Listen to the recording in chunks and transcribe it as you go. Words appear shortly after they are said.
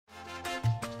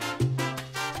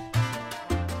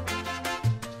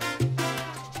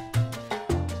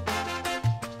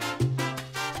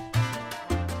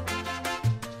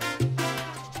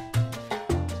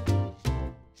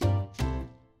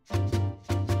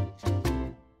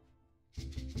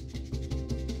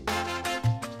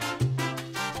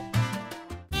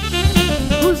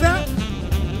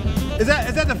Is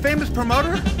that the famous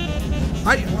promoter?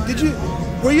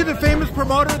 Were you the famous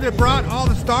promoter that brought all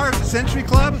the stars to Century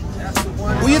Club?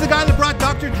 Were you the guy that brought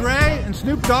Dr. Dre and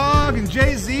Snoop Dogg and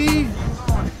Jay-Z?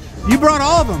 You brought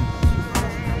all of them.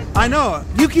 I know.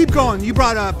 You keep going. You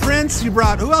brought Prince. You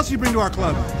brought, who else you bring to our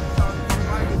club?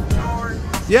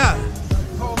 Yeah.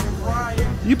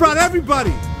 You brought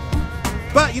everybody.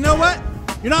 But you know what?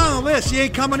 You're not on the list. You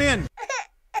ain't coming in.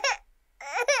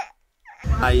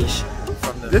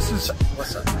 This is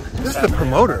the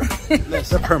promoter.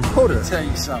 The promoter. Let me tell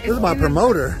you something. This is my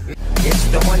promoter. It's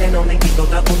the one and only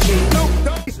Double G.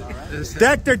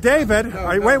 Dr. David.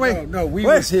 No, we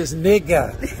was his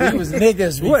nigga. We was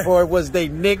niggas before it was they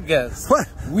niggas. What?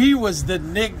 We was the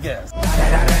niggas.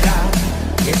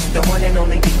 It's the one and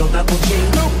only Double G.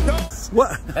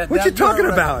 What you talking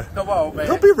about? Come on, man.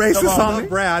 Don't be racist on me.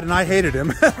 Brad, and I hated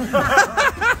him.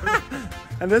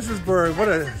 And this is for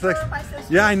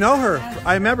yeah, I know her.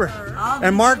 I remember.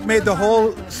 And Mark made the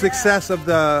whole success of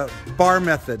the bar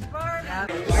method.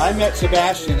 I met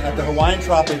Sebastian at the Hawaiian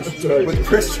Tropics with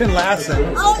Christian Lassen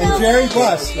and Jerry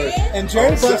Buss. And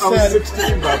Jerry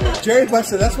Buss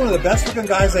said, that's one of the best looking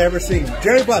guys I ever seen.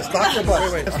 Jerry Buss, Dr. Buss.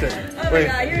 Oh my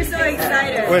God, you're so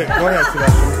excited. Wait, go ahead,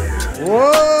 Sebastian.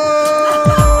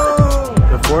 Whoa!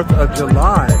 The 4th of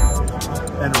July.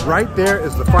 And right there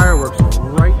is the fireworks.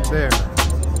 Right there.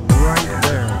 Right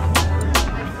there.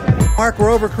 Mark,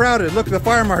 we're overcrowded. Look, the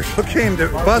fire marshal came to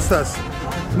bust us.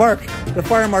 Mark, the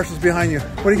fire marshal's behind you.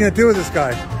 What are you going to do with this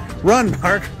guy? Run,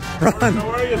 Mark. Run. How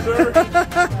are you, sir?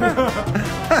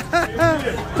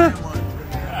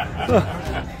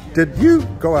 Did you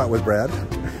go out with Brad?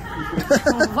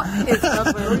 What is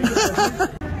up with you?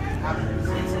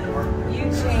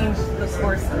 Changed the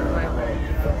course of my life.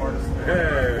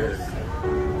 Hey.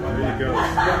 There you go.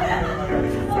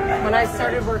 When I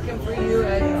started working for you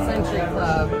at Century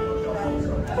Club,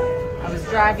 I was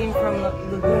driving from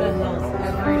Laguna Hills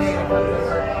every day to come to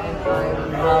work,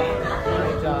 and I loved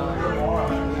my job.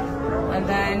 And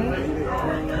then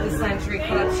the Century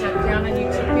Club shut down, and you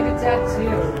took me to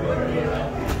tattoo.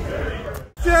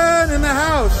 Jen in the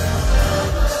house.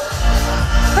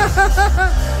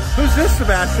 Who's this,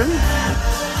 Sebastian?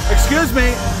 Excuse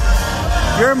me.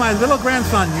 You're my little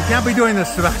grandson. You can't be doing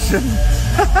this, Sebastian.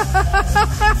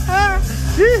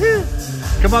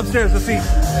 Come upstairs. Let's eat.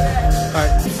 All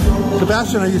right.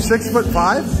 Sebastian, are you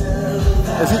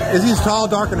 6'5"? Is he tall,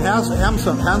 dark, and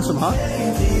handsome, huh?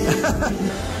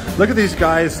 Look at these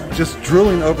guys just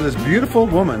drooling over this beautiful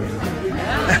woman.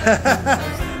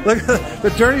 Look at the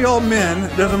dirty old men.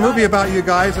 There's a movie about you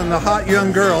guys and the hot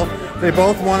young girl. They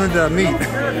both wanted to meet.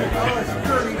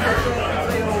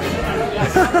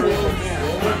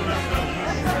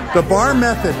 The bar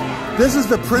method. This is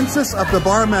the princess of the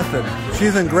bar method.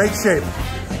 She's in great shape.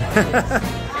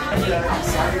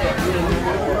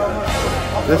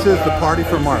 This is the party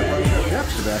for Mark. Chef,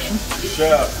 Sebastian.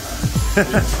 Chef.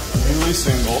 Newly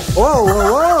single. Whoa,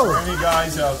 whoa, whoa. Any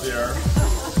guys out there?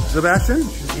 Sebastian,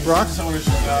 Brock,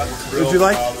 would you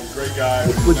like? Great guy.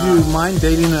 Would you mind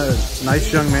dating a nice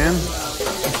young man?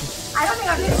 I don't think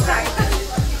I'm his type.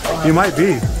 You might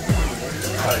be.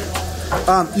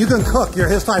 You can cook. You're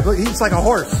his type. He eats like a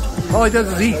horse. All he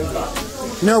does is eat.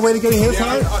 You know a way to get his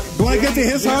heart? You want to get to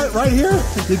his heart right here?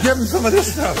 You give him some of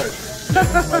this stuff.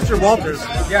 Mr. Walters.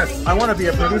 Yes. I want to be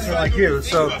a producer like you.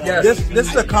 So yes. This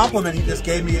is a compliment he just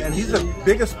gave me, and he's the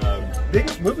biggest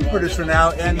movie producer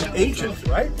now and agent,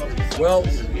 right? Well,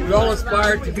 we all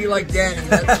aspire to be like Danny,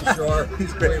 that's for sure.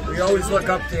 He's great. We always look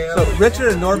up to him. So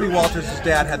Richard and Norby Walters'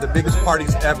 dad had the biggest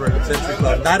parties ever at Century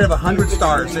Club. Out of 100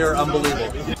 stars, they were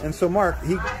unbelievable. And so Mark,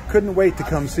 he couldn't wait to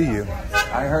come see you.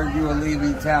 I heard you were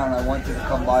leaving town. I wanted to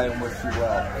come by and wish you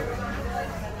well.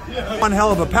 One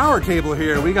hell of a power table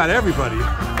here. We got everybody.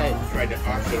 Hey,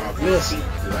 listen.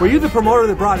 Were you the promoter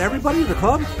that brought everybody to the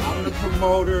club? I'm the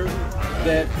promoter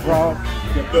that brought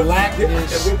the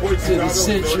blackness to the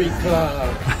Century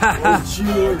Club. It's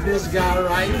you and this guy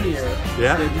right here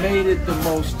that made it the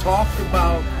most talked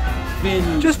about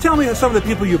venue. Just tell me some of the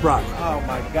people you brought. Oh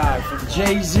my God, from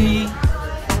Jay-Z,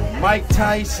 Mike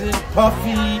Tyson,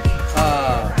 Puffy,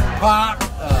 Pop,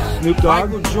 Snoop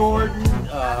Dogg, Michael Jordan,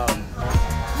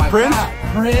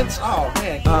 Prince, oh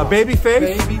man,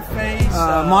 Babyface,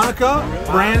 Monica,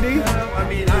 Brandy.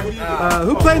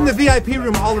 Who played in the VIP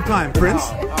room all the time?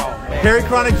 Prince, Harry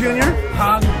Connick Jr.,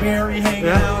 Holly Berry hanging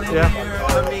out in here. I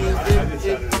mean,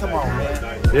 come on, man.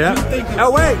 Yeah.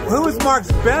 Oh wait, who was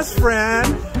Mark's best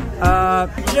friend?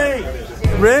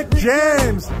 Rick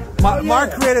James.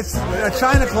 Mark created a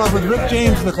China club with Rick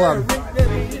James in the club.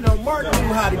 You know, Mark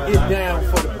knew how to get down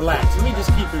for the blacks. Let me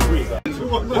just keep it real.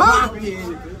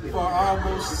 for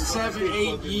almost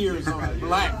 7-8 years on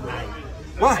Black Night.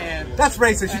 What? That's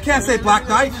racist. You can't say Black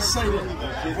Night. Just say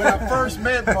that. When I first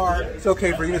met Mark, it's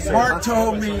okay for you to say. Mark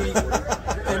told me,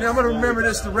 and I'm gonna remember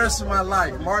this the rest of my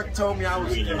life. Mark told me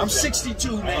I'm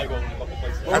 62 now.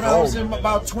 When I was in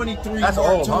about 23, Mark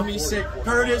told me, he said,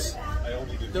 Curtis,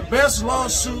 the best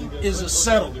lawsuit is a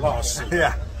settled lawsuit.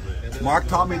 Yeah. Mark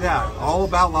taught me that. All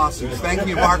about lawsuits. Thank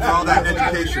you, Mark, for all that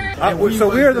education. So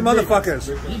we are the motherfuckers.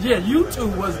 Yeah, you two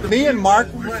was the Me and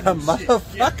Mark were the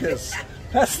motherfuckers.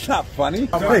 That's not funny.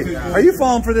 Hey, are you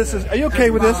falling for this? Are you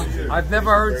okay with this? I've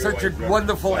never heard such a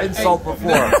wonderful insult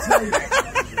before. Let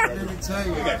me tell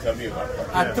you.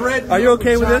 I threatened Are you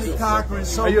okay with this? Cochran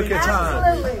so many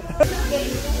times.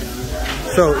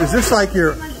 So is this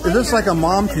like a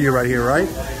mom to you right here, right?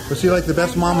 Was she like the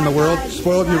best mom in the world?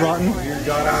 Spoiled you rotten?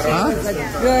 Huh?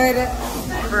 Good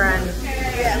friend.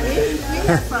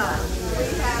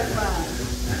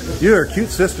 You are cute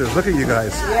sisters. Look at you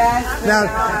guys. Yes.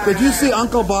 Now, did you see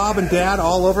Uncle Bob and Dad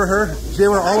all over her? They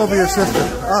were all over your sister.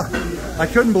 Oh, I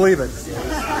couldn't believe it.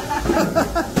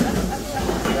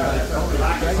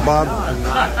 Bob,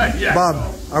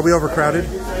 are we overcrowded?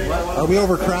 Are we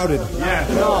overcrowded? Yes.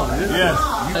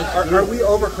 Are we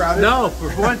overcrowded? No,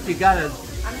 for once you got a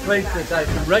place that I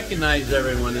can recognize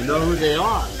everyone and know who they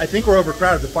are. I think we're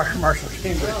overcrowded. The fire marshal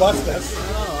came to bust us.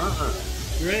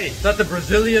 Great. Is that the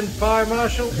Brazilian fire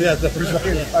marshal? Yeah, the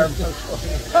Brazilian fire marshal.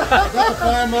 Is that the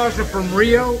fire marshal from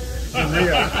Rio? From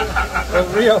Rio. The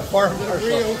Rio fire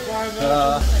marshal.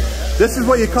 This is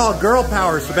what you call girl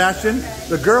power, Sebastian.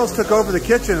 The girls took over the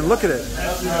kitchen, and look at it.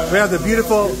 We have the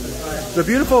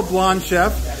beautiful blonde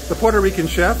chef, the Puerto Rican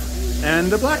chef,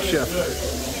 and the black chef.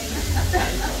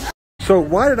 So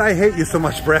why did I hate you so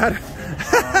much, Brad?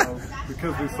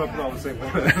 Because we slept with all the same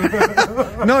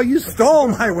women. No, you stole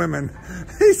my women.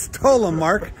 He stole them,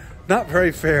 Mark. Not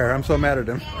very fair. I'm so mad at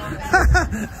him.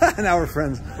 Now we're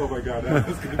friends. Oh my God.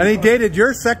 And he dated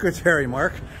your secretary,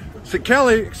 Mark. So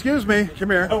Kelly, excuse me, come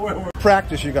here.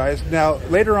 Practice, you guys. Now,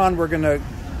 later on, we're going to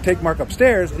take Mark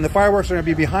upstairs, and the fireworks are going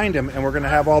to be behind him, and we're going to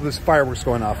have all this fireworks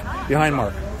going off behind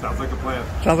Mark. Sounds like a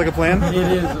plan. Sounds like a plan? It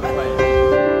is a plan.